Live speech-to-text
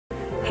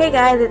Hey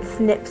guys, it's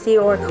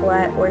Nipsey or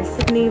Colette or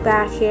Sydney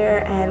back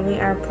here, and we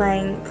are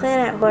playing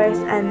Planet Horse,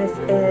 and this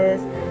is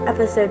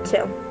episode 2.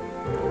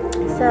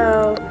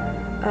 So,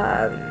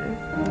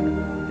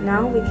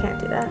 no, we can't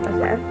do that.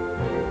 Okay.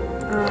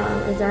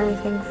 Is there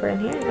anything for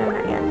in here? No,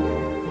 not yet.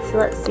 So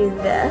let's do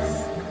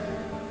this.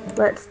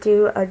 Let's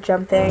do a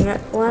jumping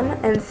one,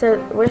 and so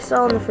we're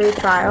still on the free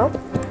trial.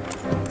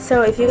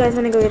 So if you guys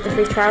want to go get the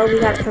free trial, we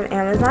got it from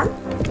Amazon.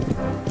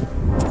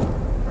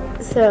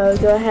 So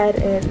go ahead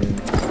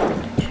and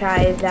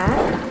try that.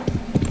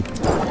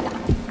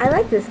 I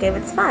like this game,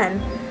 it's fun.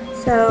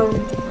 So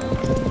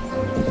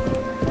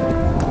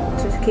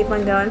just keep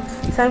on going.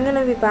 So I'm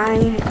gonna be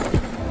buying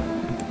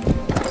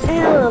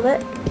a little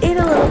bit, eat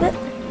a little bit.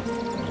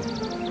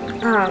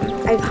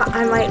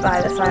 I might buy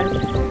this one.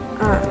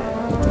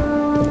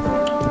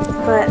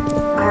 But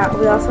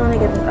we also want to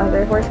get this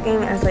other horse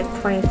game. It's like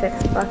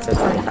 26 bucks or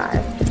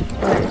 25.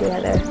 One or the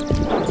other.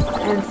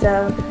 And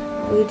so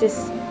we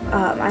just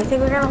I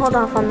think we're gonna hold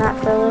off on that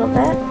for a little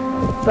bit.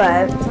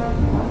 But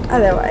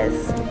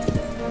otherwise,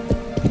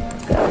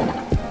 go.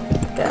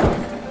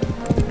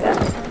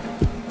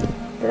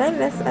 Did I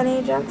miss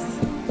any jumps?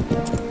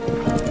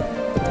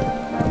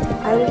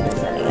 I didn't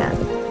miss any yet.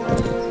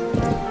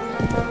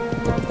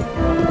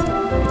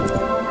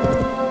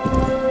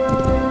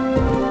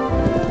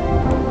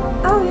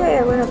 Oh yeah,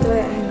 I went up the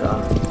right angle.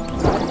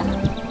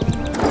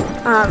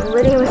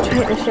 Lydia was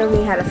trying to show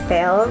me how to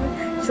fail them.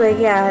 She's like,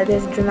 yeah,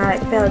 there's a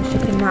dramatic fail, and she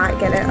could not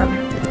get it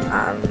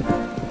on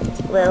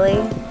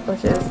Lily,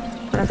 which is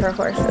one of her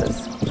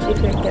horses. She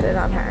couldn't get it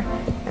on her,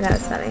 and that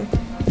was funny.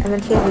 And then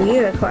she has a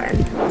unicorn,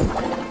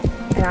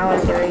 and I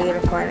want to get a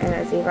unicorn and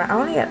a zebra. I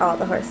want to get all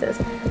the horses,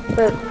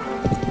 but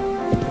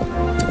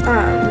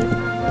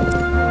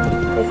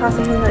they cost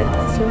something like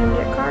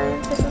 200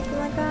 coins or something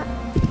like that.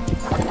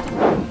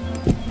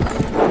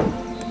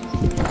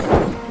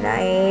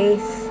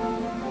 Nice.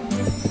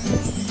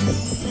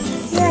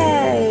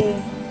 Yay.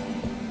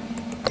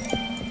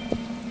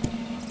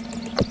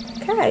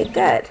 Okay,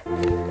 good.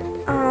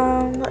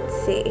 Let's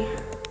see.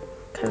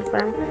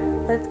 Confirm.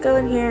 Let's go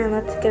in here and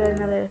let's get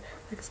another.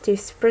 Let's do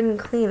spring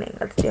cleaning.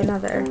 Let's do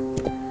another.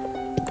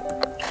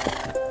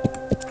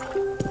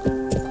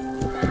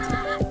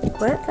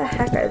 What the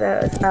heck are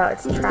those? Oh,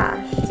 it's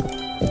trash.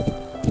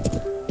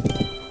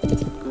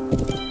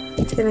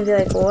 It's gonna be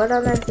like, what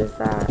on earth is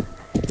that?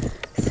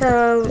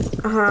 So,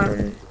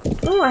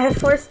 ooh, I have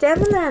 4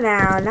 stamina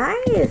now.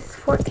 Nice!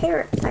 4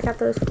 carrots. I got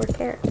those 4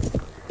 carrots.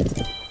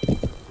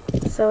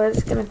 So we're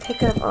just gonna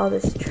pick up all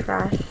this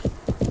trash.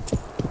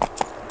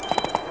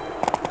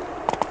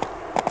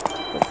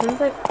 It seems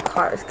like a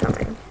car is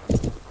coming.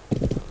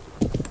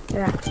 It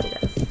actually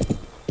does.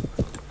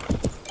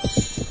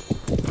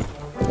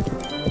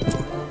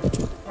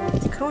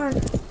 Come on.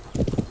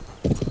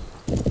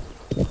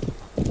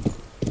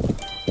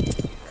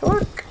 Come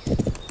on.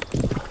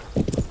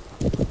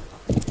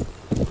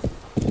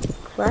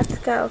 Let's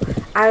go.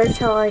 I was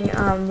telling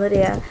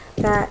Lydia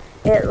that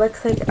it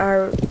looks like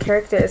our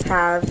characters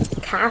have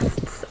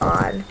casts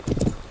on,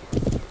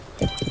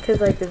 because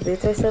like the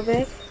boots are so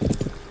big.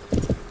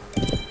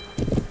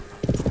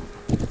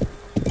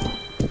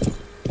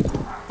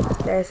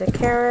 There's a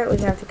carrot. We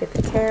have to get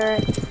the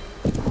carrot.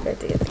 We have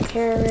to get the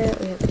carrot.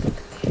 We have to get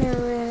the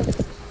carrot.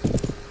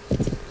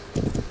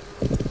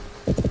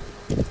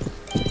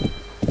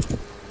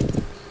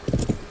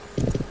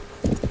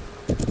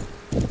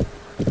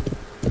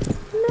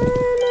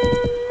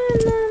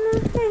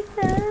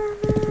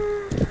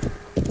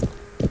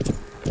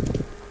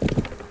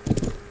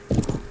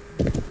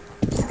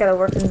 Gotta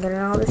work on getting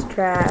all this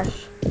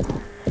trash.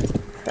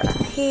 So up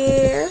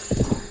here,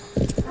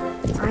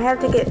 I have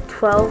to get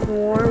 12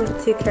 more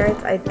with 2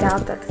 carrots. I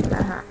doubt that's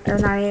gonna happen, or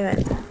not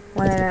even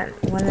one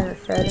and a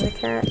third of a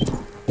carrot.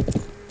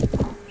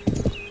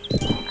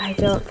 I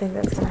don't think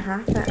that's gonna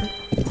happen.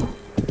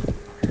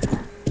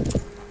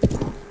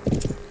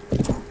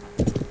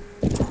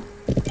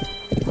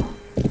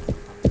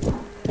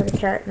 Is that a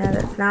carrot? No,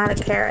 that's not a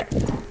carrot.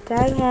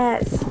 Dang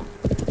it!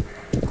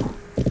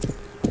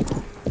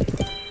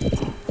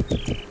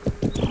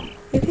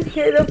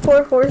 Hear the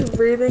poor horse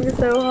breathing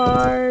so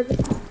hard.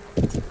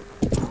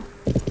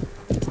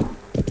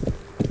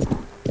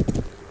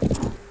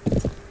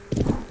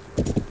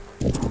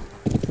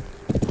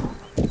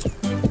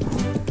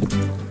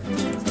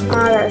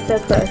 Oh, that was so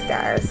close,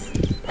 guys.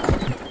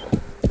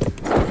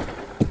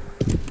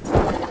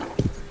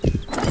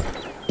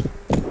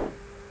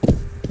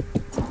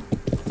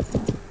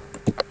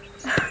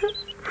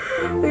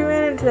 We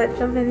ran into that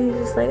jump and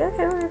he's just like,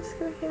 okay, we're just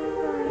gonna keep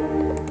going.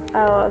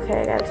 Oh,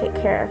 okay, I gotta take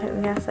care of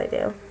him. Yes, I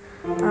do.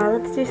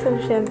 Let's do some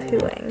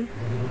shampooing.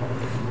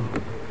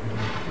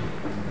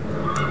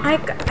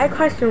 I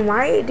question,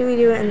 why do we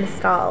do it in the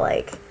stall?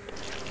 Like,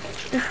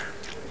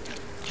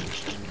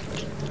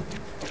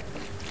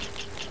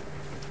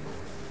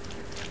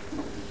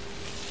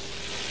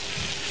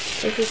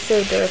 this is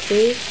so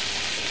dirty.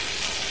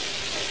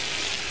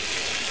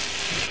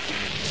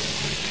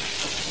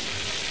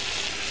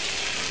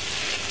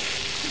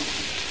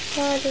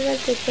 Oh,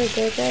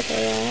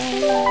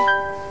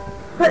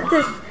 put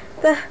the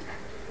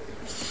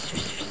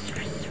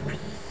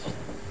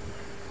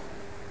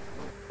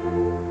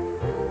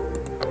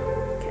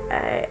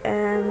okay,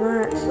 and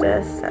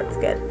that's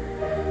good.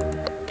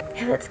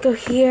 Okay, let's go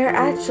here.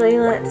 Actually,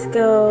 let's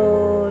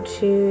go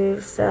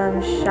to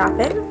some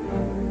shopping.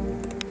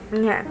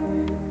 Okay.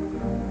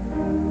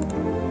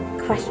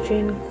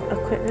 Equestrian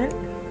equipment.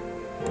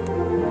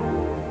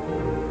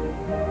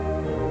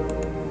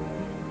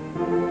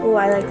 Oh,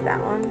 I like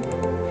that one.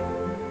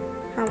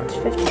 How much?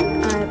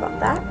 15? I bought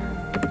that.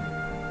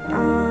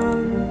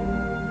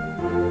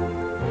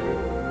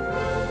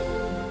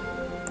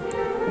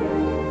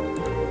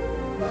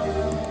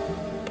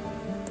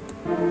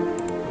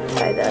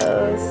 Buy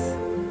those.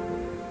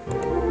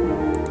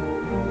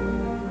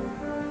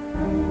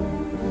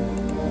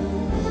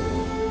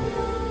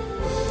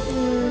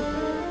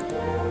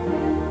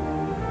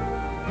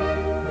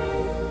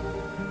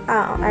 Oh,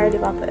 I already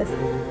bought this.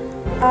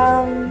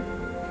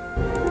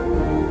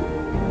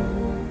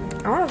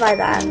 I want to buy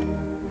that.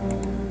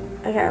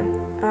 Okay.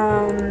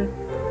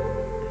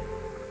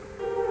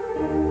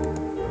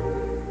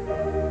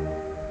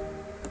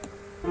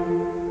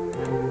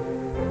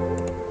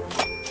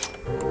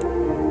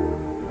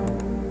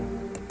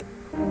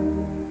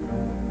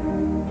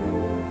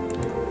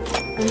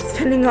 I'm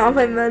spending all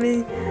my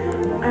money.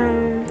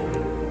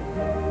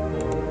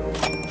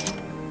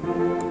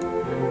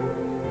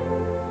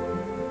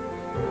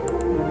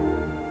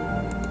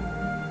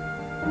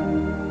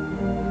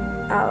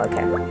 Oh,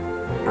 okay.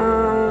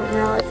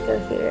 Now let's go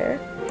here.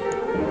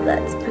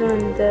 Let's put on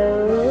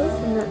those,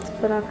 and let's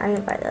put on, I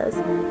didn't buy those.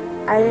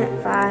 I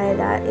didn't buy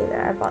that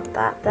either. I bought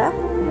that though.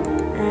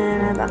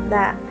 And I bought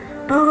that.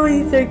 Oh,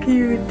 he's so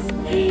cute.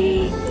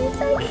 He's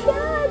so cute.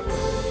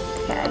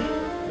 Okay.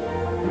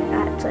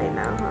 Actually,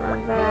 no, hold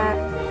on. Back.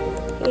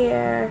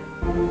 Here.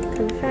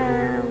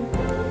 Confirm.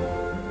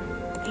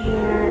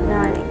 Here. No,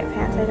 I didn't get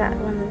pants. I got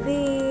one of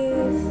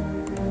these.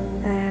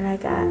 And I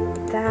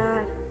got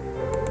that.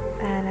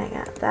 And I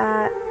got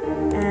that.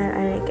 And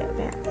I didn't get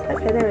pants.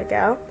 Okay, there we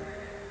go.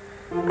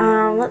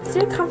 Let's do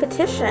a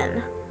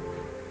competition.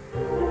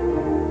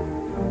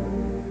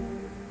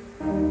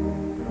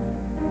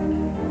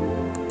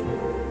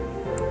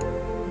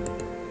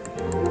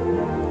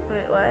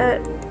 Wait,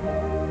 what?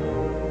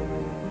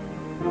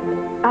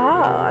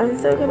 Oh, I'm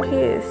so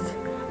confused.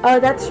 Oh,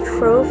 that's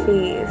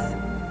trophies.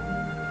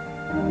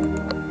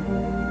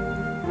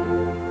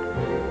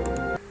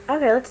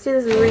 Okay, let's do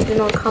this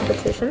regional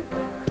competition.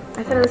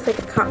 I thought it was like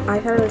a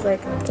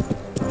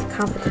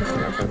competition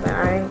or something.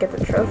 I didn't get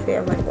the trophy.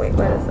 I'm like, wait,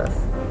 what is this?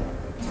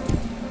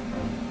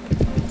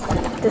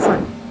 This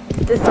one.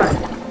 This one.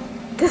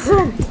 This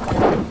one!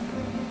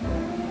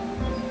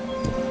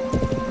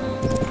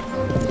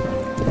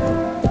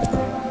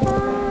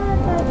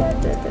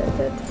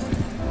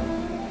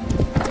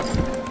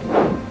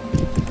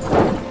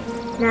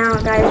 Now,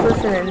 guys,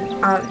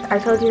 listen. I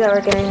told you that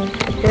we're getting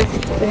this.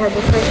 We had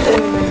this first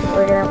thing, and then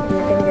we're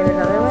gonna get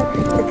another one.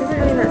 It doesn't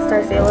mean that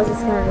Star Stable is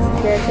just gonna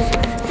disappear. It's just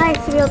nice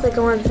to be able to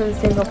go on some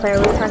single player.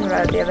 We were talking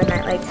about it the other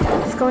night, like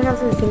just going on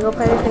some single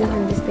player things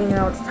and just being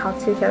able to talk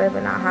to each other,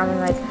 but not having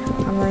like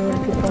a million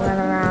people run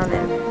around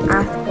and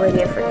ask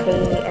Lydia for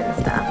Kate and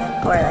stuff,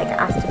 or like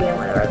ask to be in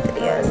one of our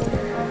videos.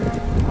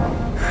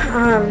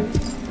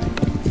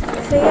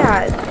 So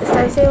yeah,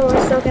 Star Stable,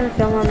 we're still going to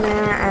film on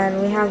there,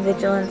 and we have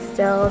Vigilance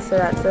still, so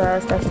that's the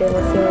Star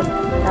Stable series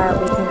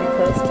that we can be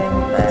posting,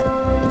 but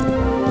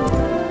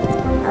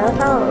I love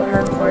how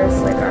her horse,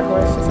 like our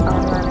horse just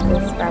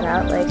automatically spat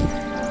out, like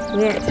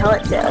we didn't tell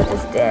it to, it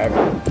just did.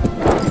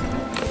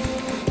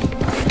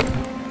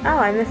 Oh,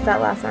 I missed that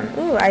last one.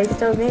 Ooh, I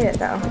still made it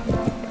though.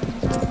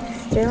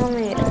 Still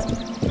made it.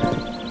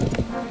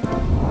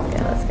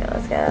 Let's go,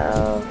 let's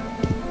go.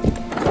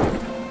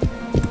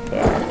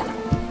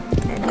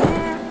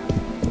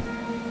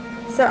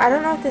 So I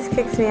don't know if this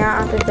kicks me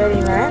out after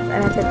 30 minutes,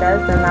 and if it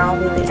does, then that'll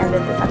be the end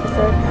of this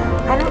episode.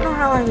 I don't know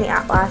how long the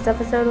last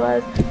episode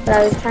was, but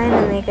I was trying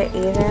to make it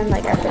even,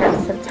 like I forgot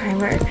to set a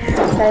timer,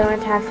 so I wanted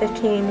to have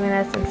 15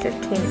 minutes and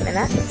 15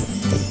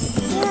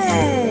 minutes.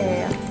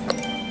 Yay!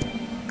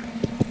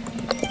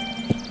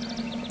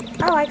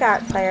 Oh, I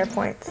got player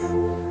points.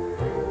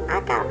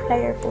 I got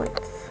player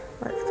points.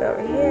 Let's go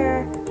over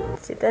here.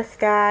 Let's do this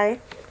guy.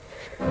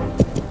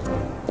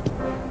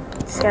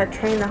 Just gotta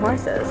train the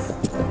horses.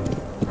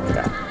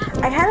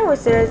 I kind of wish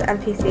there was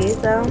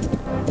NPCs though.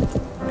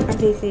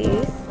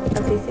 NPCs?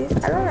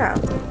 I don't know.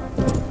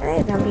 I think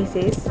it's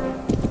NPCs.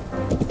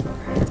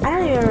 I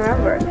don't even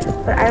remember.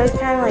 But I was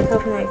kind of like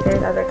hoping like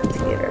there's other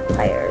computer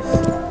players.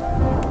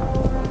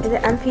 Is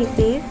it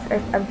NPCs or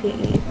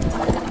MPEs?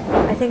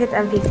 I think it's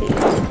NPCs.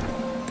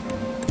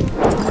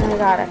 Oh my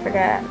god, I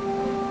forget.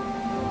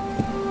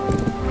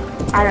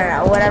 I don't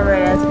know, whatever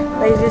it is.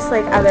 Like just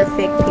like other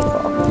fake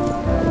people.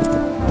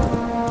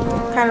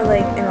 Kind of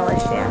like in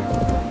Alicia.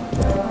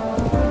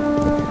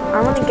 I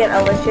want to get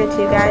Alicia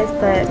too, guys,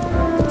 but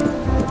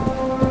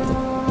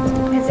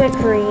it's a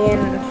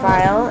Korean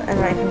file and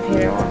my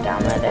computer won't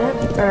download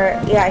it. Or,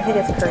 yeah, I think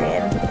it's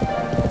Korean.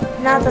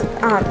 Not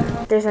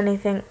that, there's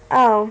anything.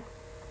 Oh.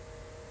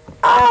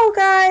 Oh,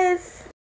 guys.